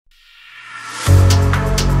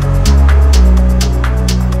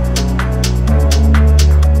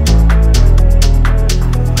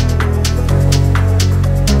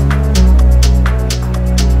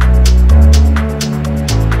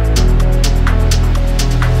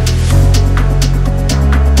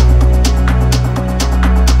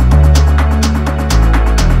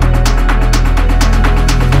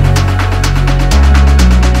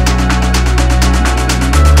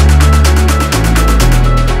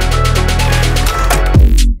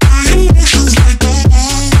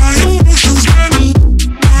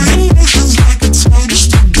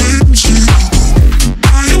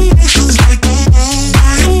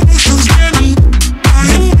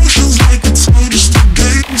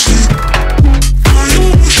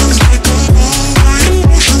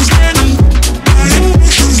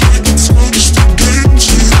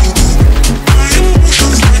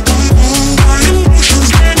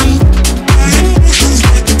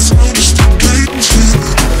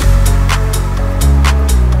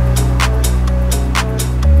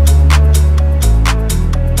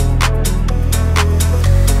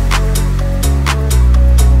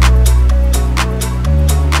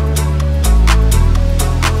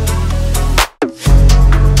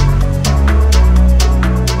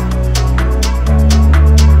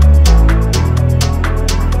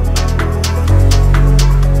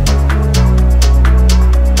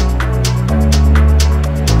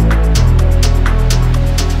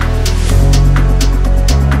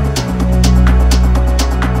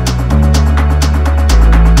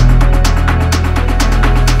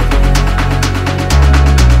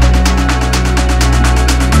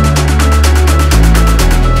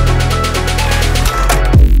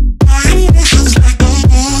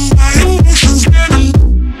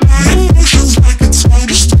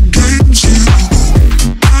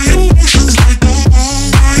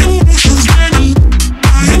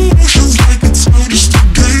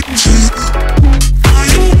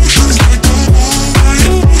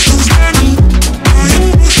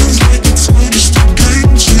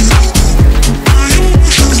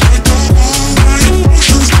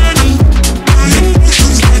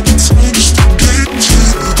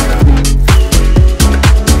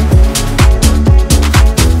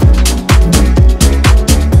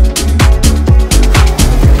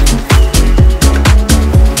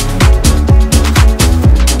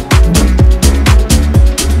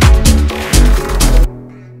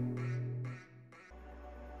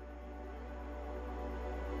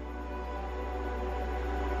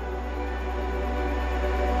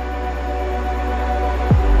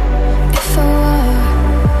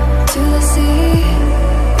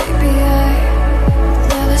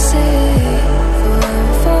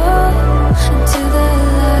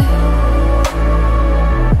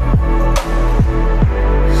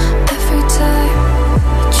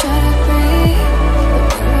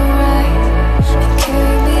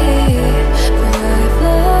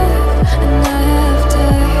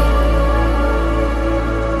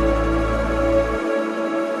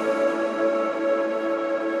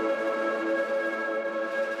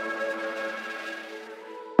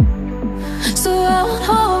So I won't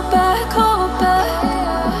hold back,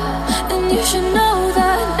 and you should know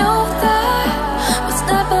that what's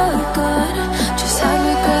never good just had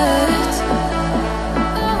regrets.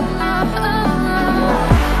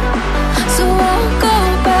 So I won't go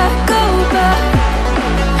back.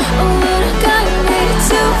 Oh, when I got me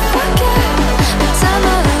to forget the time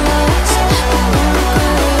I lost, but no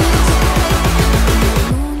regrets.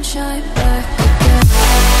 Moonshine back again.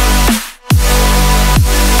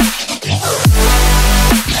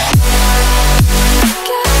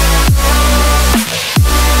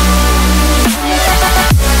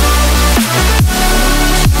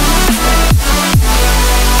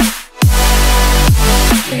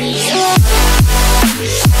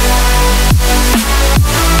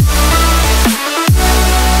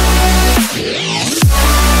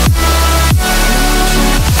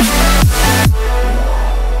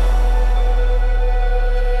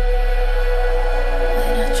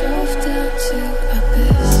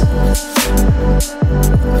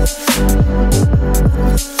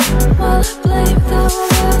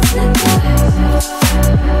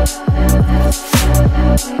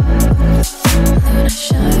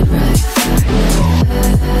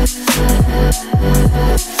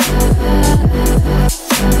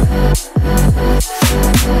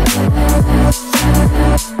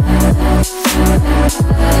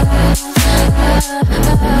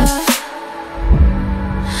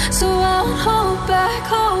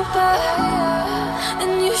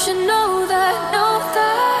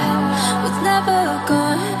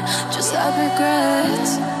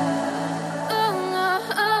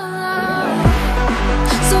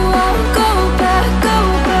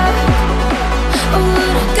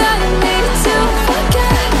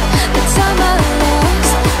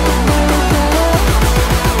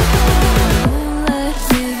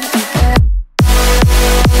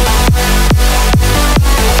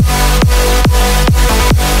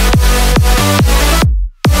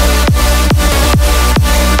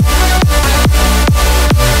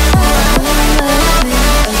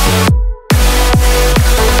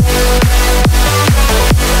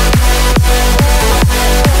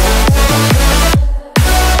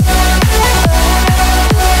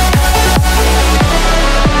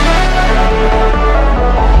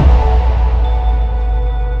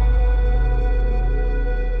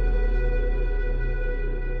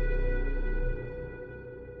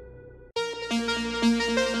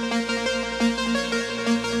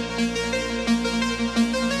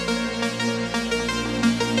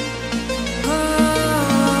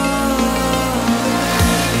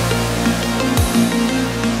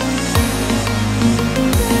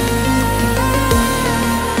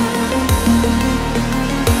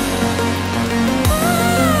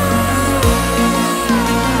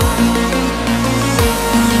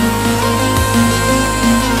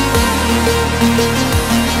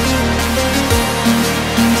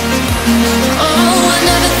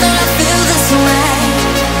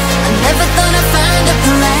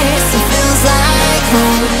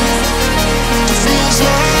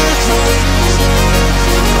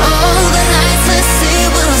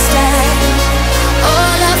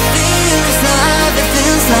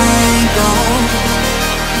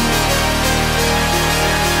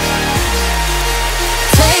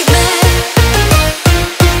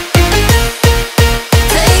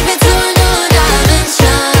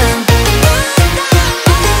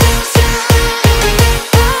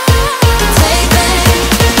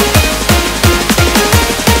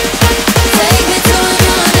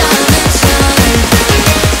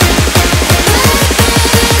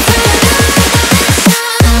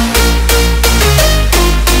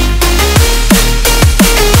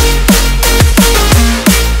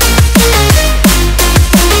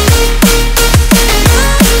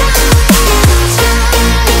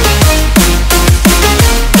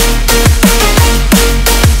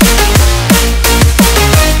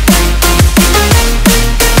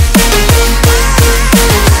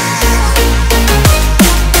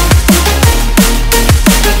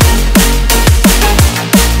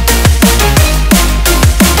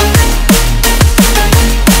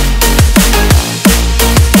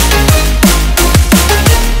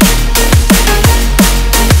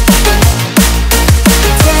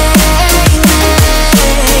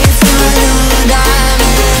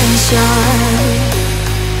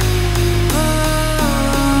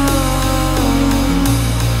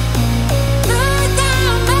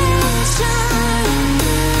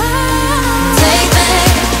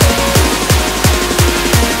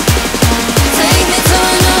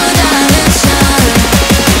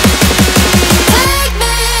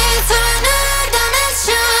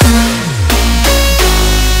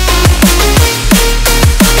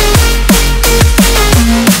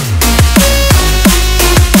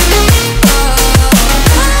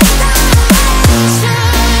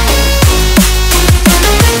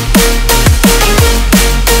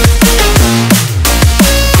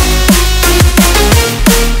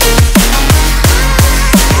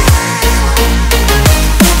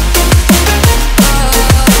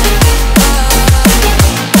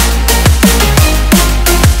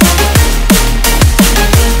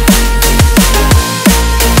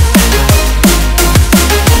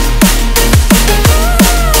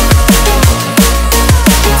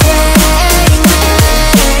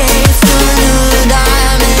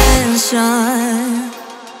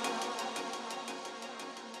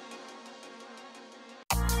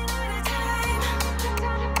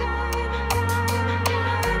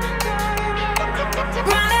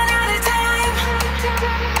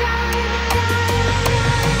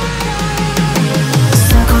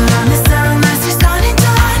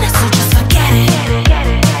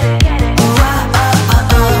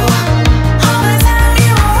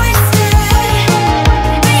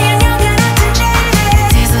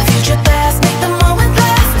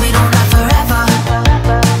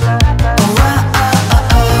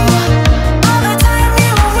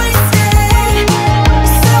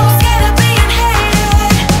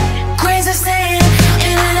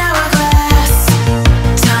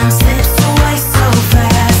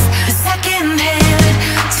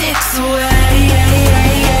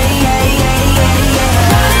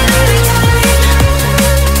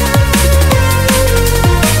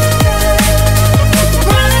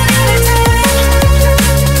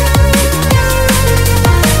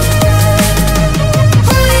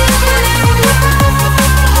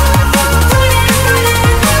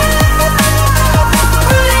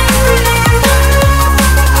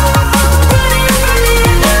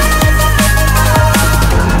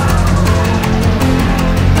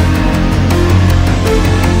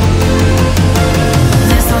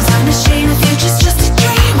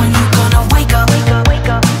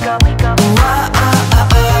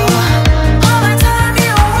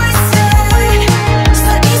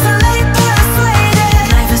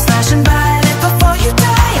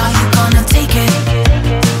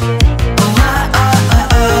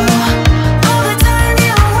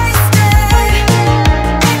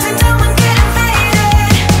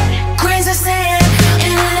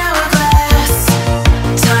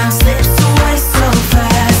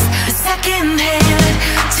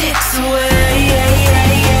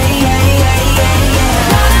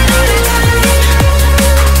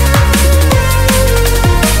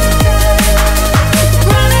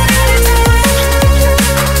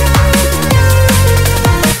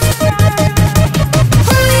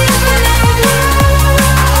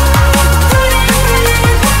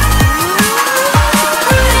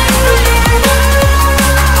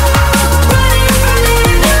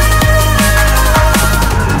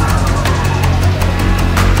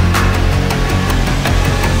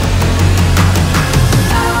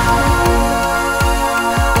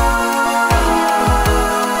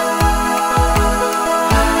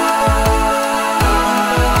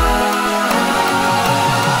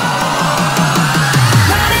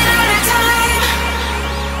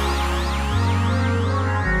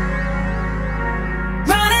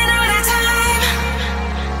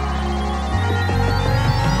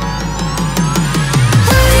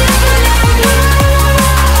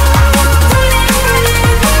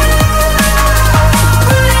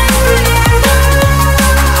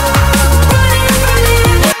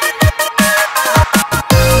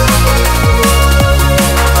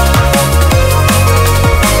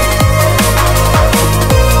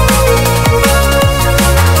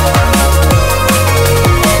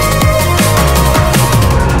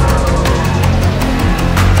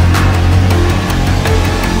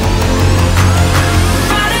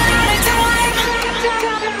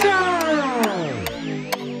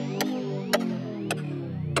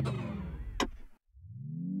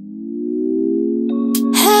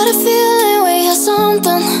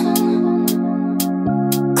 something.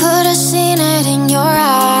 Could've seen it in your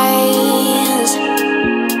eyes.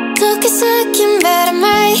 Took a second, but I'm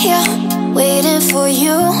right here, waiting for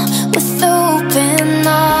you with open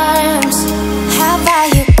arms. How about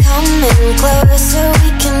you coming closer? We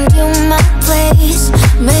can do my place.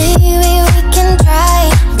 Maybe we can try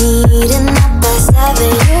meeting up by 7.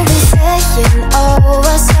 You'll be saying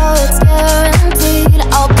over, so it's guaranteed.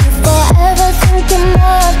 I'll be forever thinking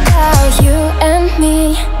more about you and me.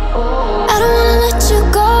 I don't wanna let you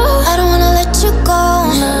go, I don't wanna let you go.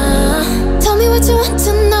 Nah. Tell me what you want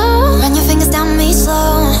to know. Run your fingers down me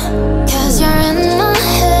slow, 'cause you're in my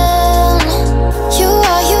head. You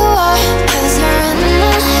are, 'cause you're in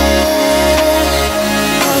my head.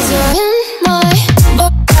 'Cause you're in my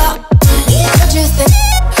what you think?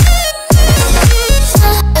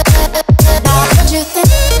 What you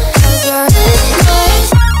think? 'Cause you're in my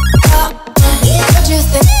what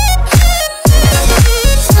you think?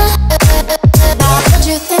 What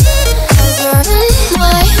you think? 'Cause you're in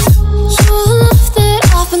my you're the love that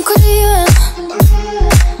I've been craving.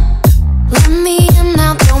 Let me in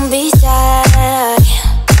now, don't be shy.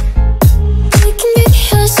 We can be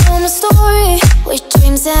a summer story where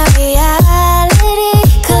dreams and reality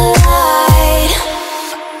collide.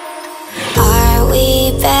 Are we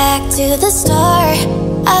back to the start?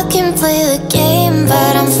 I can play the game,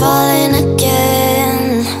 but I'm falling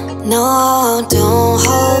again. No, don't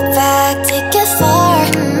hold back, take it far.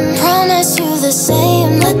 Promise you the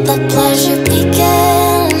same, let the pleasure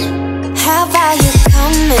begin. How about you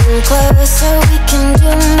coming closer? We can do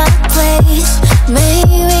my place.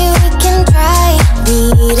 Maybe we can try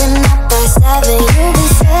meeting up by 7. You'll be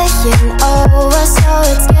saying over, so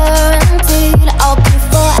it's guaranteed. I'll be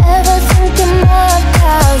forever thinking more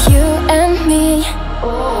about you and me.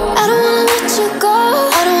 I don't wanna let you go,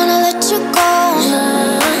 I don't wanna let you go.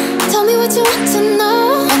 Nah. Tell me what you want to know.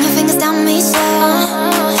 Run your fingers down me slow,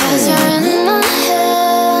 'cause you're in my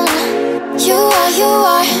head. You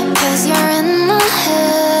are, 'cause you're in my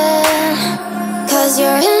head. 'Cause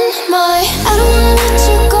you're in my I don't wanna let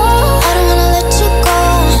you go, I don't wanna let you go.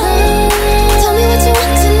 Tell me what you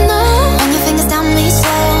want to know. Run your fingers down me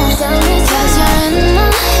slow, 'cause you're in my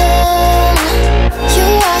head. You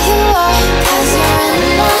are, 'cause you're in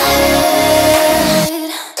my head.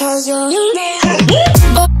 'Cause you're in my